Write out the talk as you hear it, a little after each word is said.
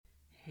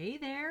Hey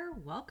there,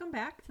 welcome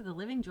back to the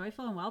Living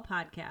Joyful and Well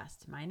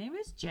podcast. My name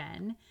is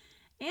Jen,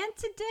 and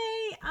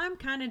today I'm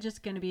kind of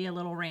just going to be a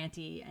little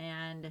ranty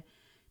and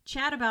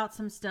chat about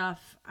some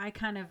stuff. I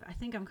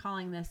think I'm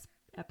calling this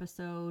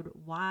episode,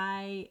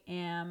 Why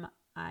Am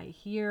I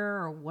Here?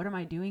 Or What Am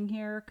I Doing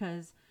Here?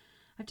 Because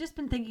I've just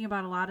been thinking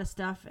about a lot of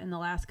stuff in the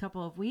last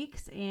couple of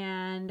weeks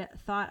and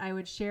thought I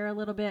would share a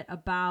little bit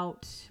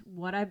about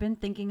what I've been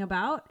thinking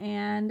about,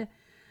 and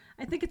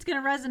I think it's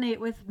going to resonate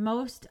with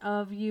most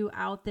of you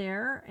out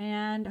there,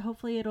 and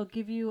hopefully it'll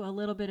give you a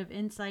little bit of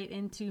insight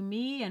into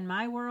me and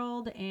my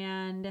world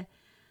and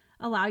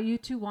allow you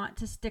to want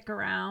to stick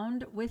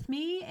around with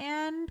me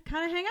and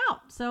kind of hang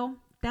out. So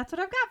that's what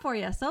I've got for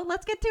you. So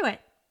let's get to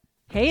it.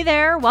 Hey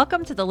there,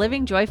 welcome to the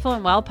Living Joyful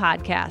and Well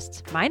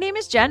podcast. My name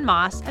is Jen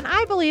Moss, and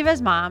I believe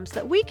as moms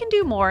that we can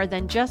do more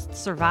than just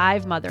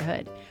survive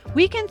motherhood.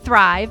 We can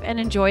thrive and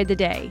enjoy the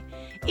day.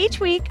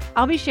 Each week,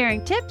 I'll be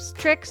sharing tips,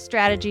 tricks,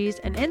 strategies,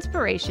 and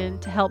inspiration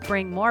to help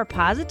bring more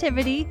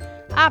positivity,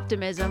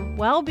 optimism,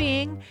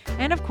 well-being,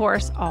 and of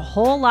course, a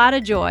whole lot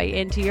of joy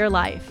into your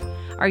life.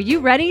 Are you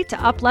ready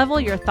to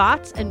up-level your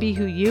thoughts and be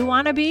who you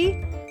want to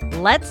be?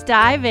 Let's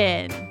dive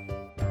in.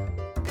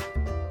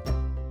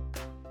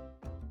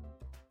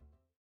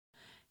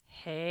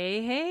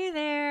 Hey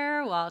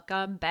there.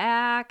 Welcome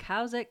back.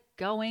 How's it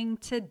going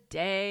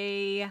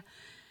today?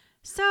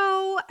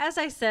 So, as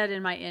I said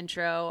in my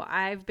intro,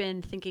 I've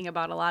been thinking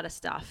about a lot of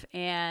stuff,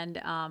 and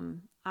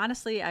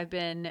honestly, I've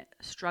been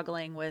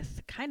struggling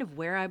with kind of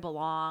where I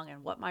belong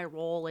and what my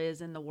role is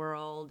in the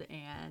world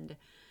and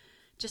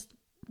just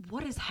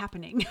what is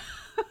happening.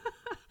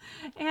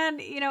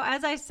 And,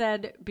 as I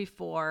said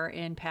before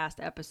in past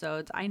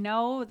episodes, I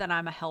know that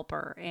I'm a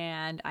helper,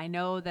 and I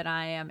know that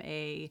I am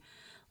a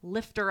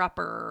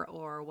lifter-upper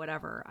or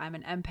whatever. I'm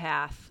an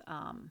empath,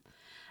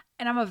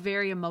 and I'm a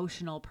very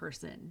emotional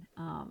person.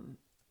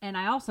 And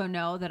I also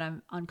know that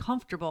I'm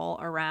uncomfortable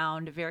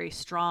around very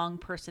strong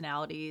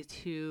personalities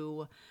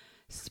who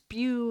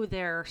spew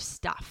their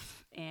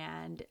stuff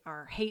and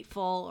are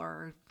hateful,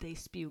 or they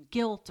spew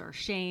guilt or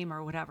shame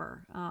or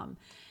whatever.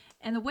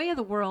 And the way of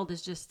the world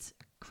is just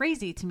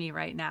crazy to me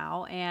right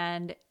now.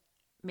 And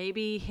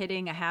maybe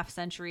hitting a half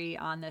century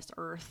on this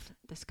earth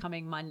this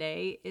coming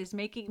Monday is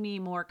making me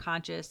more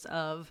conscious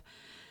of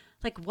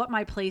like what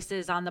my place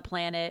is on the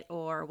planet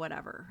or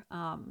whatever.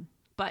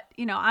 But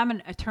I'm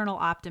an eternal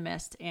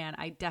optimist, and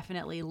I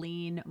definitely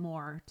lean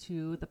more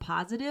to the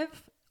positive,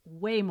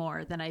 way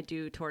more than I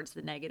do towards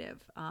the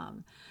negative.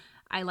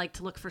 I like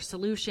to look for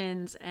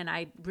solutions, and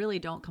I really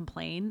don't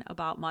complain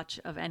about much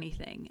of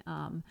anything.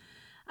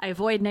 I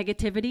avoid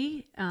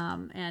negativity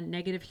and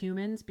negative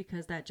humans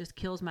because that just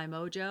kills my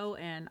mojo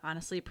and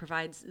honestly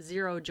provides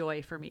zero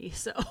joy for me.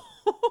 So,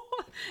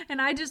 and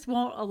I just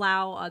won't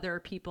allow other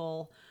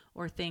people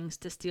or things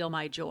to steal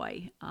my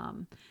joy.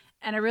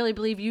 And I really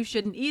believe you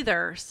shouldn't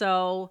either.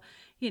 So,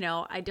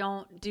 I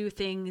don't do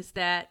things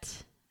that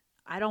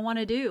I don't want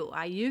to do.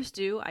 I used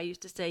to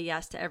say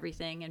yes to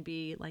everything and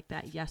be like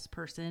that yes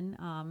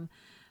person.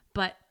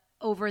 But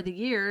over the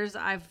years,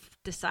 I've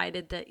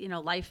decided that,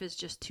 life is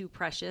just too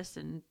precious.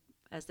 And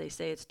as they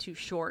say, it's too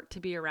short to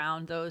be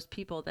around those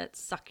people that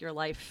suck your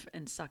life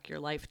and suck your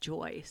life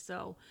joy.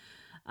 So,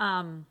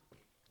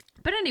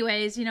 but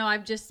anyways,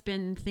 I've just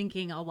been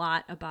thinking a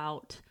lot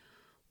about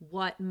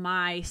what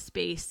my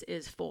space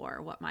is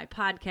for, what my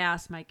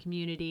podcast, my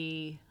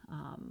community,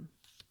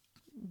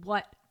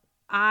 what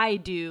I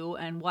do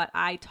and what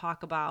I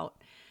talk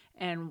about,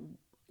 and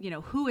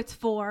who it's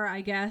for, I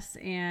guess,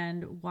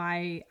 and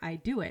why I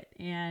do it.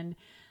 And,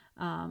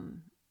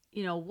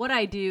 what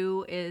I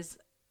do is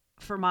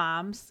for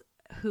moms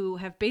who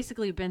have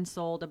basically been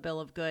sold a bill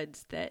of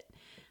goods that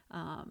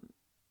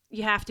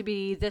you have to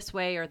be this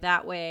way or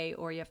that way,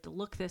 or you have to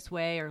look this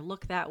way or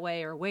look that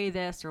way, or weigh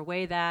this or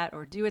weigh that,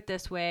 or do it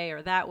this way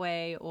or that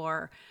way,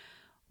 or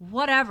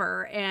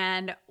whatever.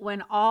 And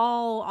when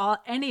all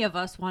any of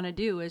us want to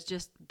do is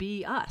just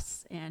be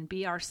us and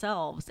be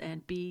ourselves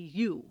and be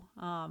you.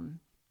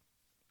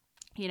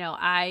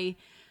 I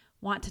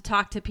want to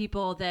talk to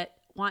people that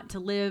want to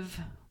live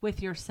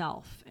with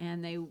yourself,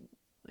 and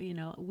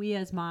we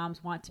as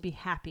moms want to be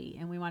happy,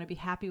 and we want to be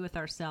happy with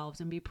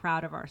ourselves and be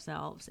proud of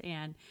ourselves.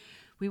 And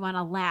we want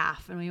to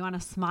laugh, and we want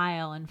to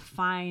smile and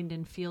find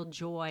and feel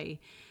joy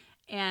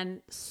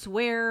and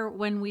swear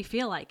when we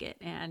feel like it,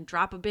 and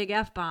drop a big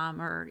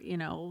F-bomb or,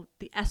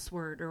 the S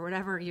word or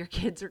whatever your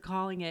kids are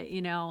calling it,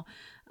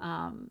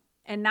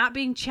 and not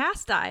being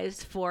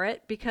chastised for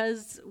it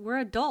because we're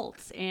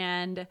adults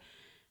and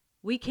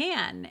we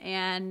can,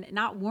 and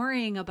not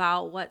worrying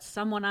about what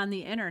someone on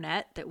the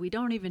internet that we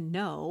don't even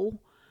know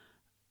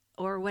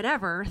or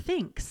whatever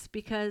thinks,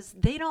 because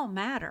they don't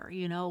matter.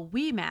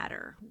 We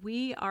matter.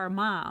 We are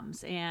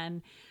moms.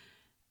 And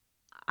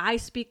I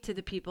speak to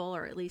the people,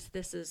 or at least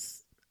this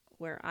is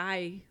where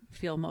I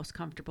feel most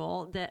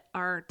comfortable, that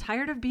are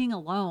tired of being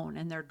alone,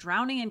 and they're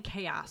drowning in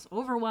chaos,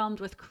 overwhelmed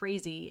with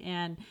crazy.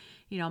 And,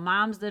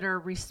 moms that are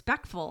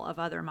respectful of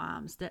other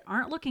moms, that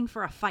aren't looking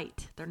for a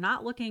fight. They're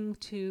not looking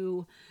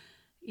to,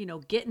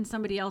 get in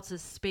somebody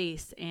else's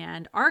space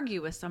and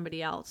argue with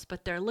somebody else,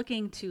 but they're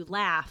looking to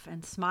laugh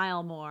and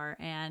smile more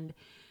and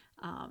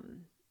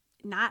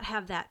not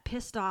have that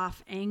pissed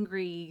off,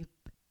 angry,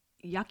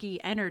 yucky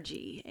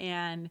energy.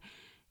 And,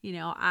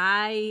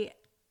 I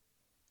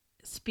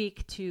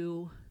speak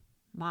to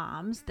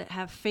moms that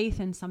have faith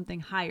in something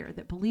higher,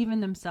 that believe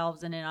in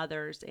themselves and in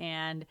others,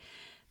 and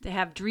they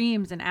have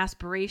dreams and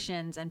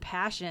aspirations and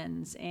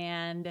passions,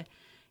 and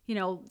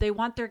they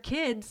want their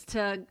kids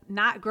to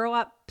not grow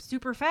up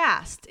super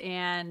fast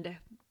and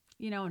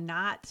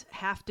not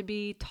have to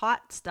be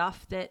taught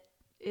stuff that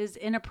is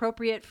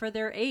inappropriate for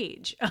their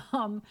age.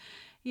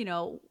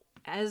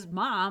 As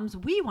moms,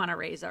 we want to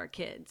raise our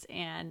kids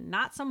and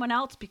not someone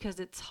else because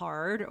it's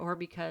hard or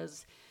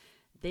because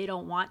they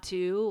don't want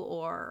to,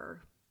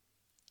 or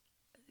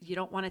you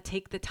don't want to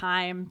take the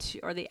time to,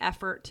 or the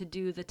effort to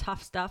do the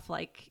tough stuff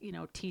like,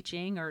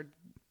 teaching or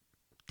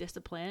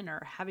discipline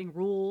or having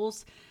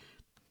rules,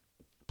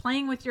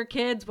 playing with your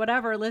kids,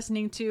 whatever,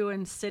 listening to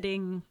and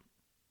sitting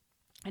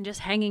and just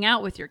hanging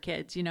out with your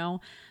kids.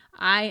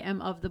 I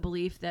am of the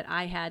belief that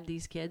I had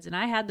these kids and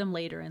I had them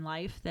later in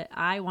life, that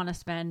I want to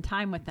spend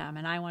time with them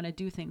and I want to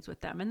do things with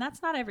them. And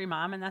that's not every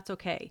mom, and that's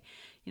okay.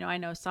 I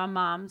know some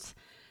moms,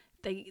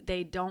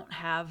 they don't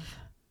have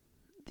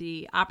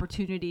the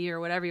opportunity or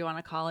whatever you want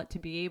to call it to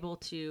be able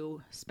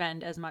to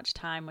spend as much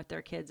time with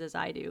their kids as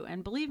I do.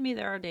 And believe me,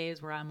 there are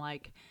days where I'm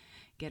like,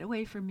 get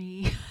away from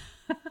me.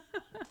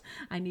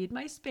 I need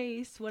my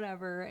space,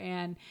 whatever.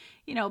 And,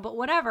 but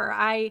whatever,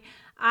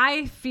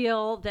 I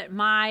feel that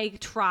my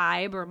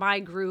tribe or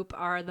my group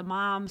are the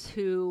moms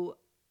who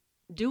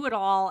do it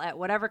all at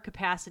whatever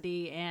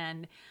capacity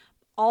and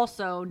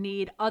also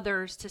need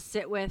others to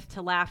sit with,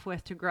 to laugh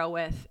with, to grow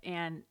with,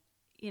 and,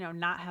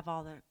 not have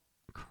all the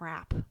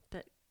crap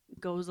that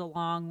goes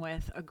along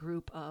with a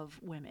group of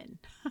women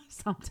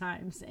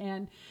sometimes.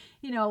 And,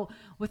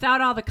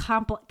 without all the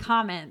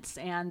comments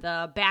and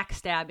the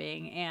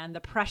backstabbing and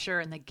the pressure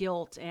and the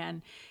guilt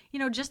and,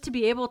 just to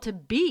be able to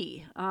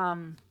be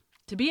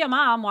a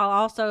mom while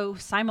also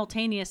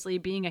simultaneously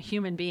being a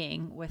human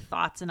being with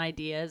thoughts and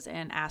ideas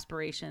and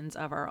aspirations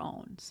of our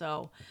own.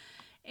 So,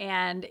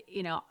 and,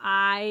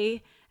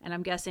 and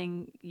I'm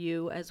guessing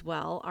you as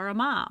well are a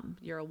mom.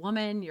 You're a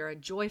woman, you're a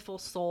joyful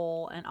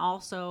soul, and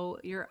also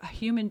you're a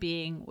human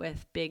being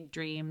with big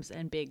dreams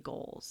and big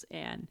goals.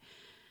 And,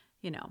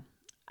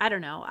 I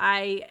don't know,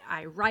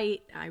 I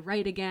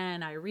write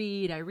again, I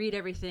read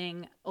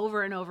everything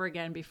over and over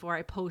again before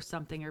I post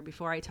something or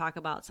before I talk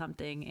about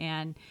something.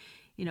 And,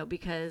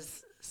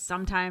 because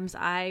sometimes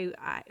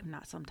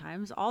not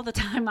sometimes, all the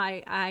time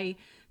I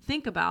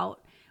think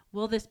about,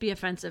 will this be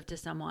offensive to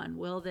someone?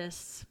 Will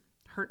this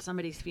hurt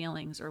somebody's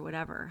feelings or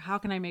whatever? How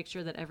can I make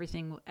sure that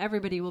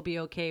everybody will be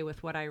okay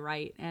with what I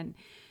write? And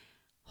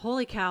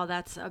holy cow,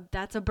 that's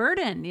a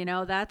burden.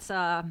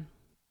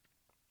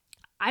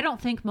 I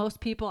don't think most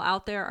people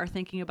out there are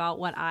thinking about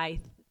what I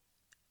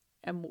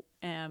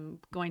am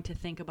going to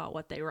think about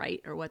what they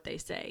write or what they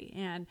say.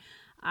 And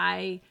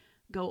I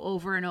go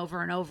over and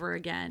over and over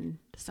again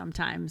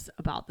sometimes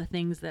about the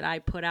things that I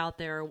put out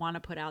there or want to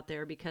put out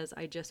there, because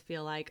I just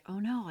feel like, oh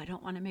no, I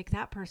don't want to make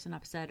that person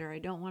upset, or I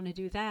don't want to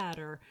do that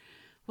or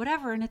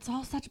whatever. And it's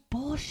all such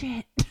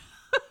bullshit.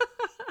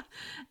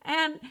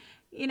 And,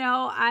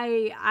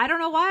 I don't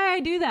know why I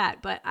do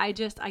that, but I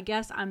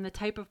guess I'm the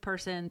type of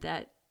person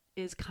that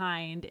is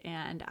kind,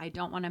 and I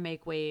don't want to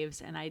make waves,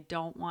 and I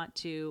don't want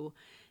to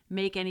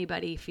make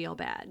anybody feel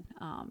bad.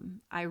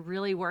 I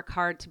really work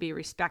hard to be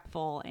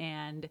respectful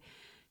and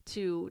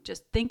to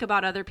just think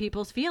about other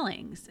people's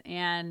feelings.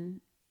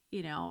 And,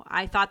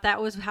 I thought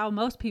that was how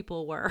most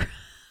people were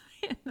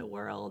in the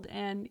world,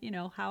 and,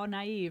 how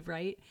naive,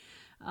 right?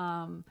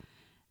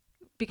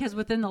 Because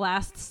within the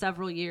last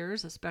several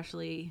years,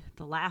 especially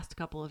the last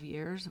couple of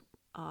years,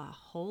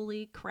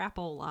 holy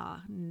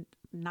crapola,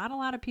 not a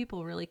lot of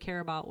people really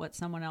care about what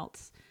someone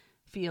else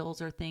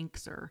feels or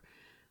thinks or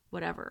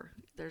whatever.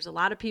 There's a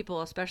lot of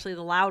people, especially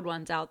the loud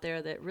ones out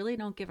there, that really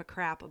don't give a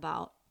crap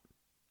about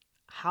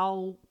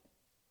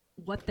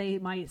what they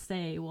might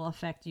say will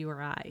affect you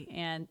or I.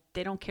 And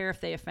they don't care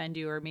if they offend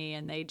you or me,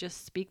 and they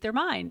just speak their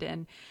mind.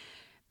 And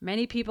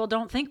many people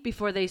don't think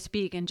before they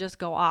speak and just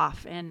go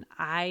off. And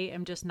I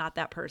am just not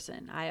that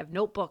person. I have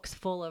notebooks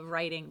full of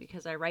writing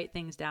because I write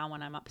things down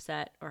when I'm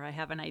upset or I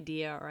have an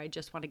idea or I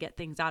just want to get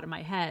things out of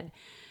my head.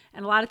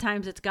 And a lot of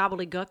times it's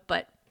gobbledygook,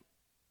 but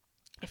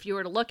if you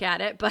were to look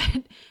at it, but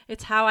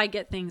it's how I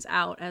get things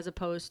out as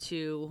opposed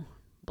to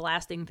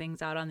blasting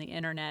things out on the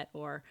internet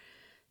or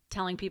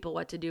telling people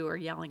what to do or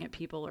yelling at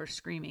people or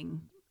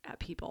screaming at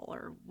people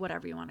or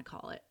whatever you want to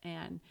call it.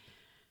 And,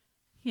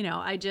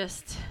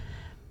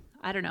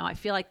 I don't know. I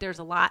feel like there's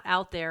a lot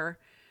out there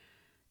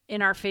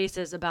in our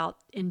faces about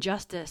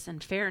injustice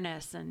and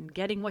fairness and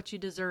getting what you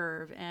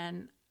deserve.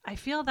 And I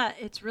feel that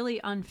it's really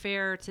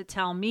unfair to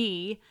tell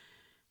me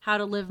how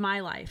to live my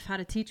life, how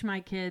to teach my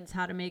kids,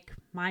 how to make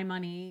my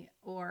money,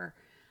 or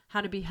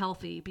how to be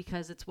healthy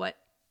because it's what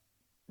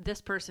this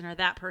person or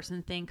that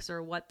person thinks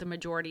or what the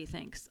majority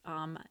thinks.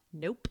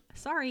 Nope.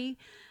 Sorry.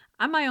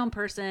 I'm my own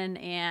person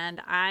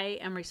and I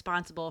am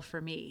responsible for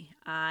me.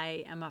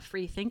 I am a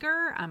free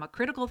thinker. I'm a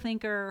critical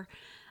thinker.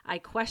 I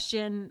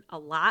question a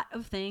lot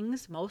of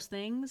things, most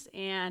things,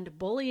 and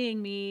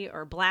bullying me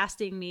or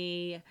blasting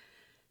me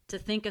to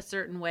think a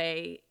certain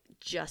way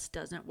just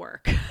doesn't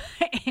work.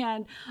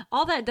 And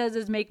all that does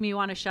is make me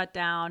want to shut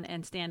down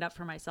and stand up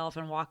for myself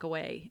and walk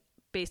away.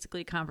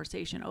 Basically,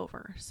 conversation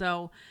over.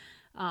 So,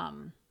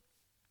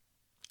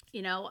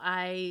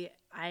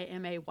 I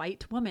am a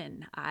white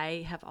woman.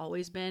 I have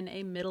always been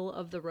a middle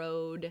of the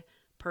road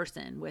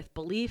person with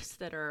beliefs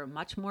that are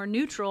much more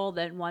neutral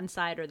than one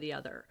side or the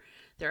other.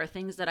 There are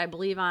things that I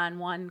believe on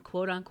one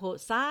quote unquote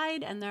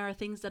side, and there are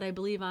things that I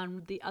believe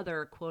on the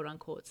other quote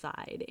unquote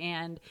side.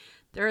 And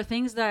there are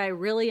things that I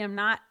really am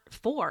not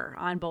for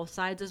on both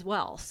sides as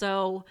well.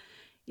 So,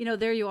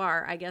 there you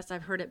are. I guess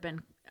I've heard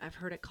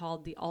it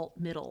called the alt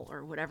middle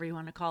or whatever you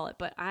want to call it,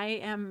 but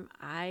I'm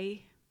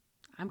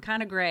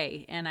kind of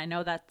gray, and I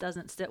know that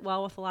doesn't sit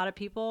well with a lot of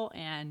people,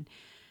 and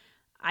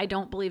I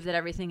don't believe that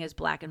everything is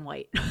black and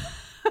white.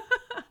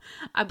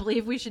 I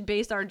believe we should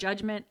base our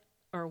judgment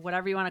or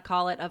whatever you want to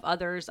call it of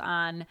others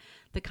on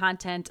the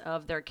content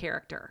of their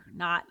character,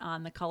 not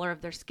on the color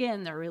of their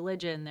skin, their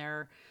religion,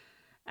 their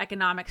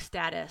economic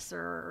status,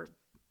 or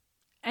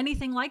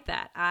anything like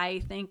that.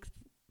 I think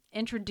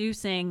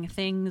introducing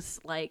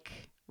things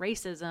like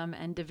racism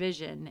and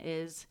division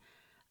is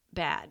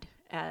bad,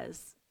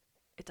 as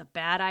it's a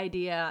bad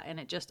idea, and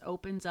it just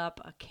opens up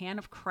a can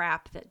of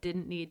crap that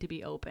didn't need to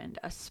be opened,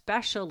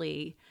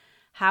 especially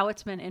how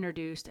it's been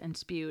introduced and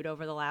spewed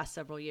over the last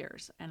several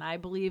years. And I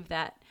believe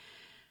that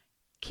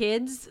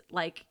kids,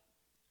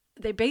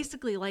 they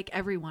basically like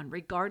everyone,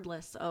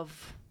 regardless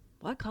of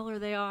what color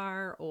they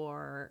are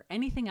or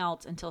anything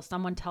else, until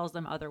someone tells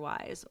them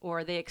otherwise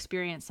or they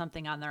experience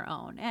something on their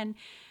own. And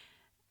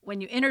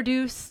when you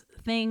introduce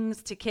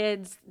things to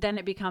kids, then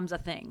it becomes a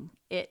thing.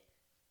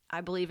 I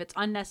believe it's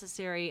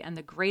unnecessary, and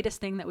the greatest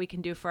thing that we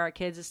can do for our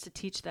kids is to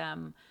teach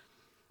them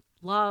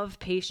love,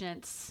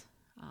 patience,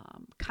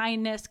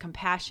 kindness,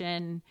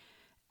 compassion,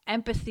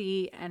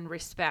 empathy, and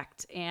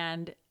respect,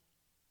 and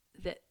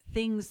that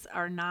things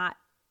are not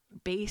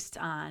based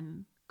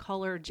on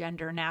color,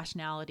 gender,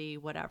 nationality,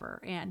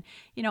 whatever. And,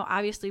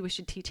 obviously we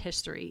should teach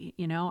history,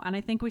 and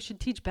I think we should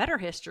teach better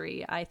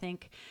history. I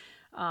think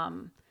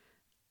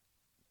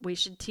we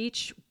should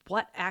teach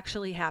what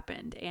actually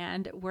happened.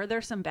 And were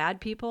there some bad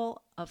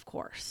people? Of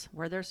course.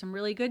 Were there some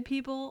really good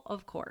people?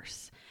 Of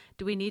course.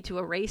 Do we need to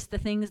erase the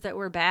things that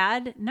were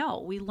bad?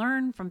 No, we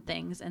learn from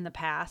things in the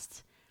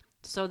past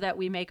so that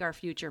we make our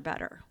future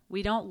better.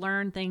 We don't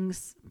learn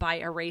things by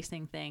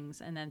erasing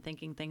things and then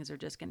thinking things are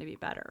just going to be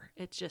better.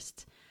 It's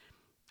just,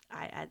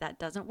 that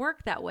doesn't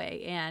work that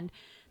way. And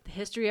the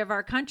history of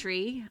our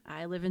country,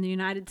 I live in the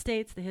United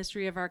States, the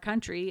history of our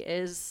country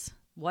is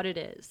what it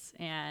is.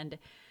 And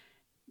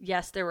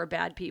yes, there were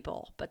bad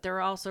people, but there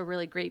are also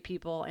really great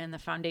people, and the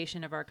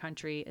foundation of our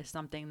country is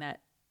something that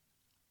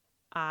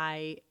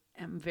I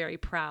am very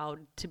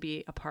proud to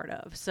be a part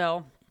of.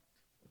 So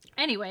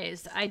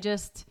anyways, I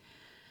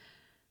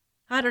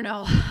don't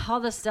know, all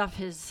this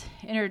stuff is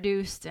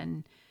introduced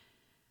and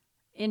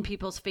in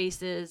people's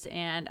faces,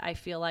 and I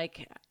feel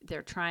like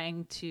they're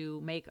trying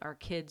to make our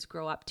kids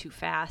grow up too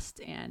fast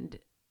and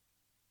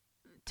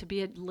to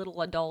be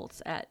little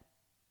adults at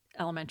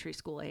elementary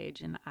school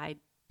age, and I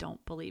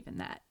don't believe in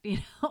that.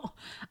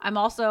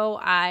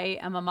 I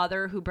am a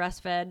mother who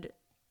breastfed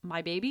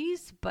my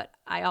babies, but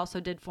I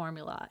also did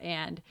formula,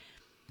 and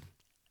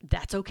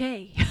that's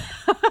okay.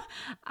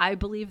 I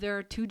believe there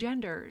are two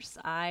genders.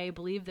 I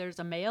believe there's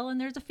a male and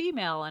there's a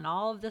female, and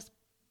all of this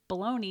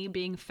baloney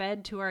being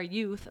fed to our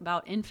youth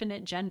about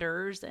infinite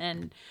genders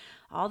and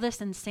all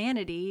this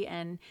insanity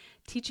and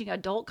teaching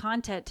adult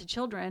content to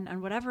children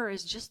and whatever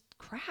is just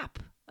crap,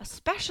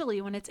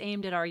 especially when it's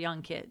aimed at our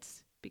young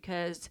kids,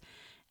 because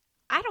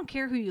I don't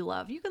care who you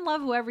love. You can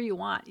love whoever you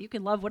want. You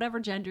can love whatever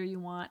gender you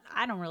want.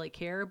 I don't really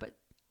care, but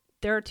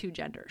there are two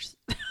genders.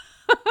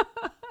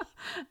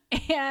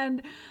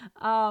 And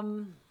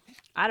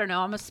I don't know.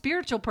 I'm a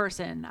spiritual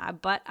person,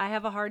 but I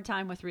have a hard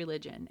time with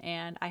religion,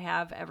 and I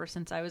have ever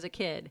since I was a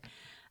kid.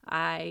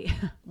 I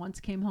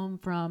once came home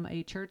from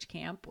a church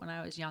camp when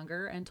I was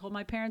younger and told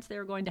my parents they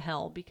were going to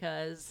hell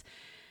because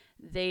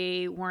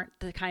they weren't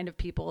the kind of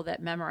people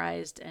that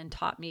memorized and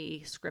taught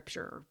me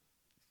scripture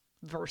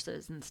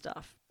verses and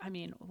stuff. I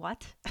mean,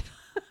 what?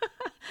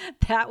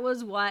 That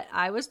was what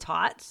I was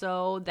taught,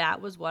 so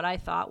that was what I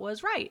thought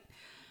was right.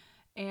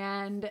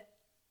 And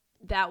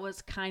that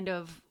was kind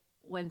of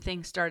when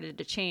things started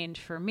to change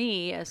for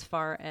me as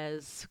far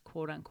as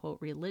quote unquote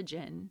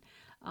religion.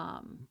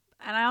 And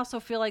I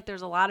also feel like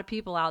there's a lot of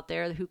people out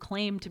there who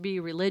claim to be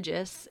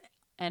religious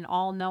and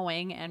all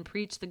knowing and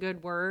preach the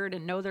good word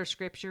and know their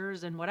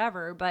scriptures and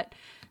whatever, but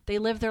they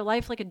live their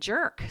life like a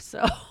jerk.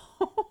 So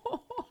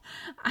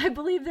I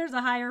believe there's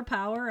a higher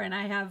power, and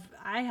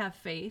I have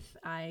faith.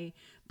 I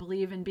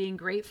believe in being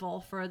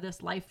grateful for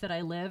this life that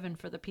I live and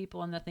for the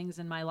people and the things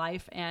in my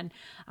life. And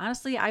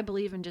honestly, I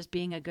believe in just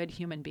being a good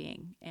human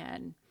being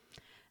and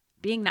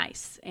being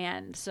nice.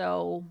 And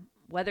so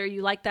whether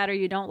you like that or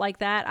you don't like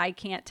that, I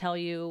can't tell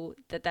you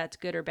that that's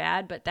good or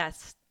bad, but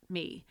that's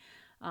me.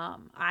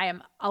 I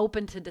am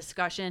open to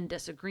discussion,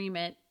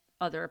 disagreement,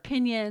 other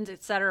opinions,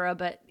 etc.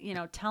 But,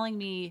 telling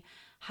me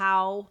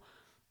how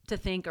to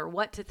think or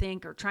what to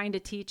think or trying to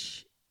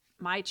teach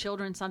my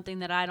children something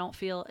that I don't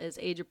feel is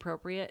age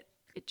appropriate,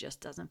 it just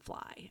doesn't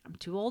fly. I'm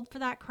too old for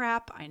that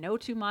crap. I know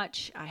too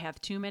much. I have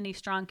too many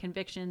strong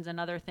convictions and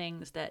other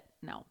things that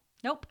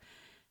nope.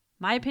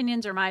 My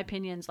opinions are my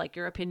opinions, like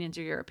your opinions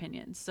are your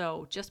opinions.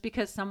 So just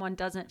because someone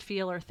doesn't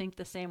feel or think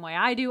the same way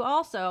I do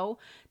also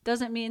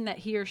doesn't mean that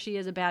he or she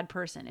is a bad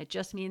person. It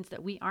just means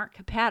that we aren't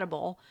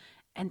compatible,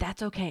 and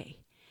that's okay.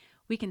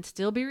 We can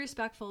still be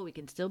respectful. We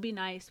can still be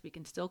nice. We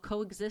can still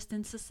coexist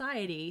in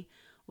society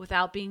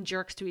without being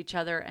jerks to each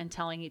other and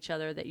telling each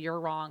other that you're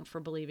wrong for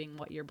believing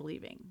what you're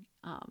believing.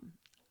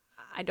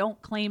 I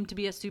don't claim to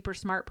be a super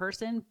smart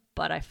person,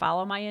 but I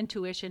follow my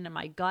intuition and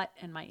my gut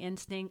and my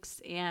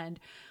instincts. And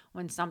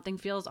when something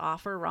feels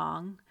off or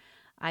wrong,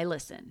 I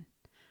listen.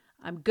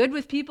 I'm good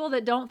with people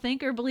that don't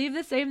think or believe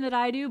the same that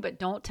I do, but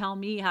don't tell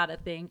me how to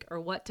think or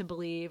what to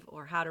believe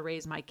or how to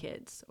raise my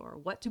kids or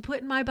what to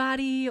put in my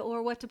body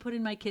or what to put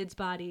in my kids'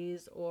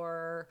 bodies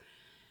or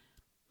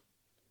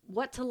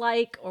what to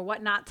like or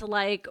what not to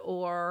like,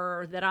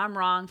 or that I'm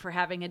wrong for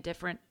having a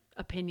different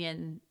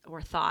opinion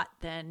or thought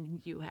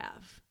than you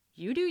have.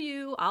 You do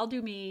you, I'll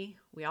do me.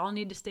 We all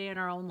need to stay in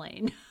our own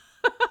lane.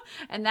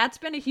 And that's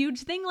been a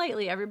huge thing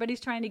lately. Everybody's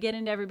trying to get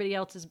into everybody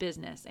else's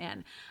business.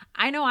 And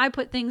I know I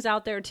put things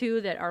out there too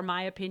that are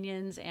my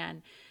opinions,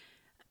 and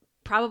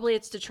probably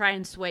it's to try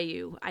and sway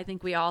you. I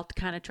think we all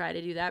kind of try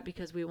to do that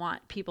because we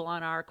want people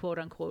on our quote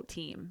unquote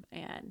team.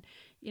 And,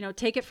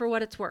 take it for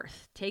what it's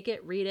worth. Take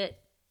it, read it,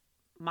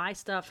 my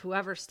stuff,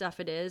 whoever stuff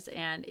it is.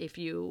 And if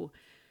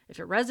it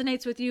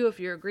resonates with you, if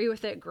you agree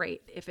with it,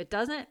 great. If it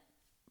doesn't,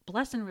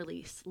 bless and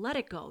release. Let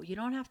it go. You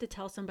don't have to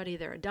tell somebody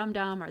they're a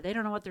dum-dum or they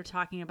don't know what they're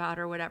talking about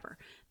or whatever.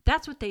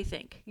 That's what they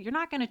think. You're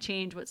not going to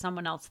change what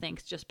someone else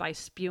thinks just by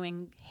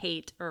spewing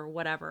hate or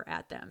whatever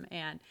at them.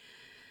 And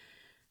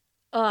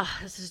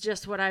this is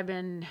just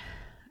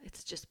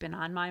it's just been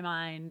on my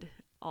mind,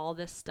 all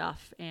this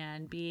stuff,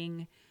 and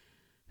being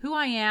who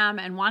I am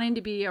and wanting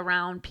to be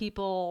around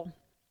people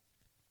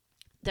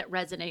that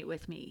resonate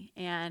with me.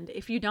 And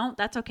if you don't,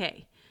 that's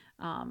okay.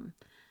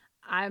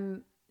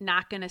 I'm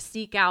not going to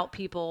seek out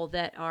people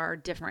that are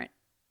different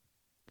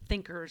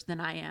thinkers than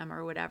I am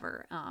or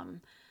whatever.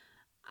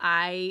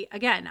 I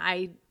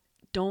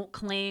don't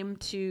claim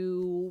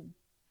to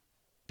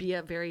be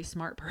a very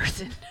smart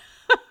person.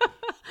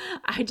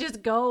 I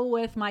just go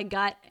with my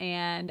gut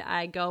and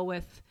I go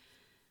with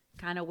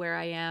kind of where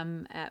I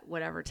am at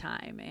whatever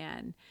time.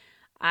 And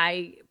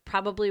I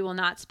probably will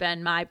not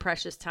spend my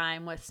precious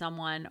time with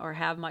someone or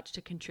have much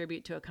to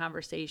contribute to a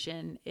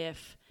conversation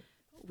if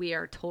we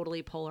are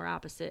totally polar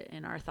opposite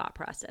in our thought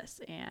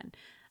process. And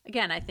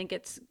again, I think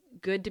it's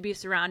good to be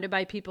surrounded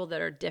by people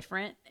that are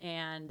different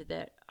and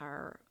that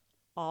are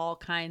all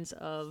kinds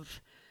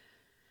of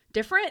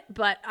different.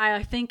 But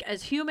I think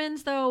as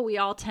humans, though, we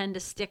all tend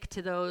to stick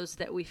to those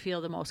that we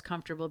feel the most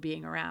comfortable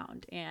being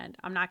around. And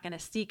I'm not going to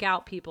seek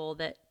out people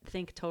that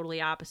think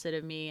totally opposite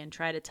of me and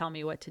try to tell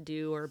me what to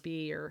do or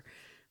be or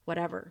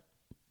whatever.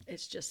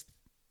 It's just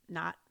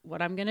not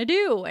what I'm going to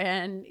do.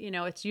 And,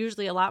 it's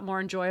usually a lot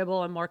more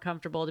enjoyable and more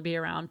comfortable to be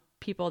around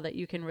people that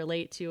you can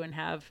relate to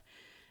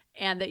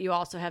and that you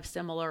also have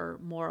similar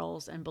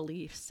morals and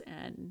beliefs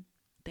and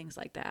things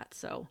like that.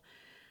 So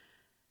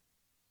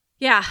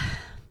yeah,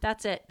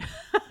 that's it.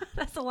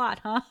 That's a lot,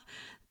 huh?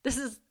 This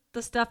is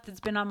the stuff that's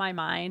been on my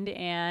mind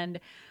and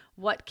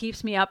what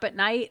keeps me up at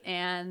night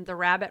and the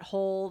rabbit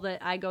hole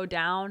that I go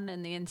down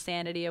and the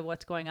insanity of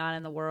what's going on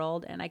in the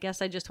world. And I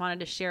guess I just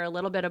wanted to share a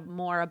little bit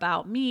more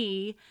about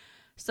me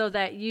so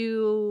that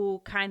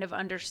you kind of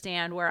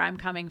understand where I'm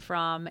coming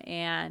from.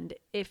 And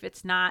if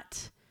it's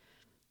not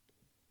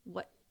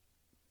what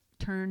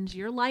turns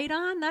your light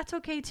on, that's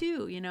okay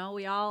too.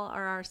 We all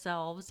are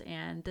ourselves,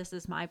 and this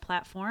is my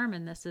platform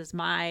and this is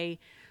my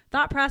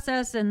thought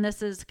process and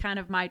this is kind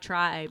of my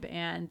tribe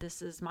and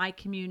this is my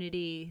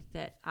community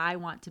that I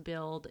want to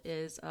build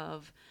is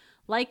of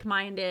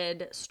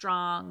like-minded,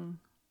 strong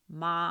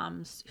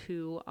moms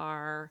who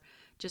are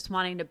just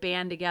wanting to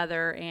band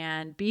together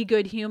and be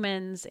good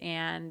humans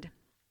and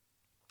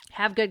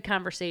have good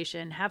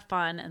conversation, have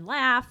fun and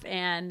laugh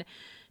and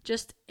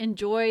just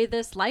enjoy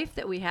this life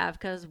that we have,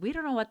 because we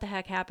don't know what the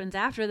heck happens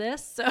after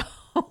this. So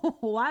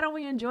why don't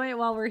we enjoy it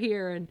while we're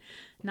here and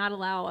not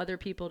allow other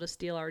people to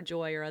steal our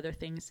joy or other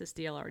things to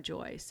steal our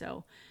joy.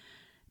 So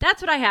that's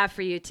what I have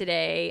for you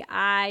today.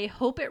 I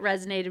hope it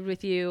resonated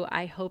with you.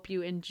 I hope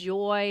you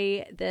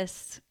enjoy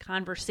this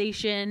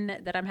conversation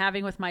that I'm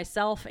having with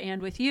myself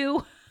and with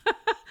you.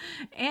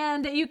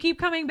 And you keep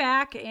coming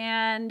back,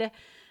 and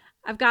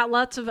I've got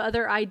lots of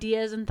other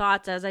ideas and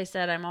thoughts. As I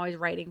said, I'm always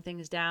writing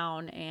things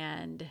down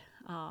and,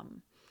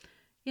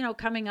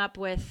 coming up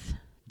with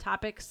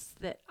topics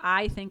that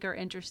I think are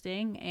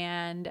interesting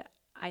and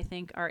I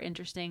think are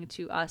interesting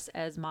to us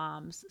as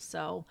moms.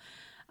 So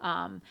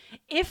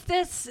If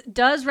this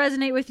does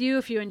resonate with you,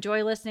 if you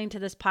enjoy listening to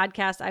this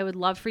podcast, I would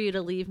love for you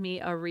to leave me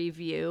a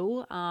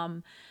review.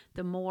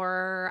 The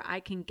more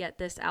I can get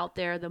this out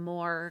there, the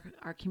more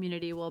our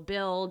community will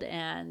build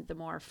and the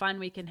more fun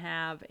we can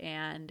have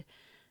and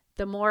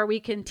the more we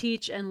can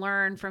teach and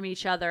learn from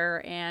each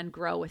other and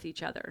grow with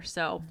each other.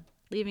 So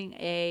leaving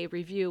a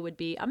review would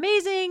be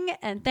amazing.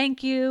 And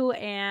thank you.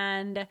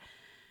 And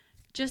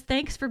just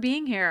thanks for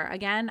being here.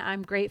 Again,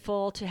 I'm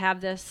grateful to have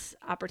this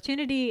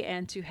opportunity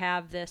and to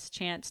have this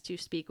chance to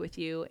speak with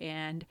you.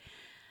 And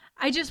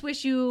I just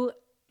wish you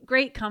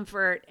great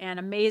comfort and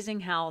amazing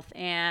health.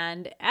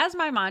 And as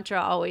my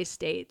mantra always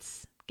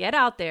states, get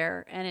out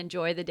there and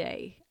enjoy the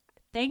day.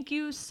 Thank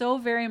you so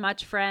very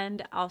much,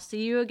 friend. I'll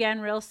see you again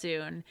real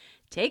soon.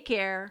 Take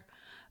care.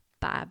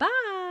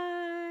 Bye-bye.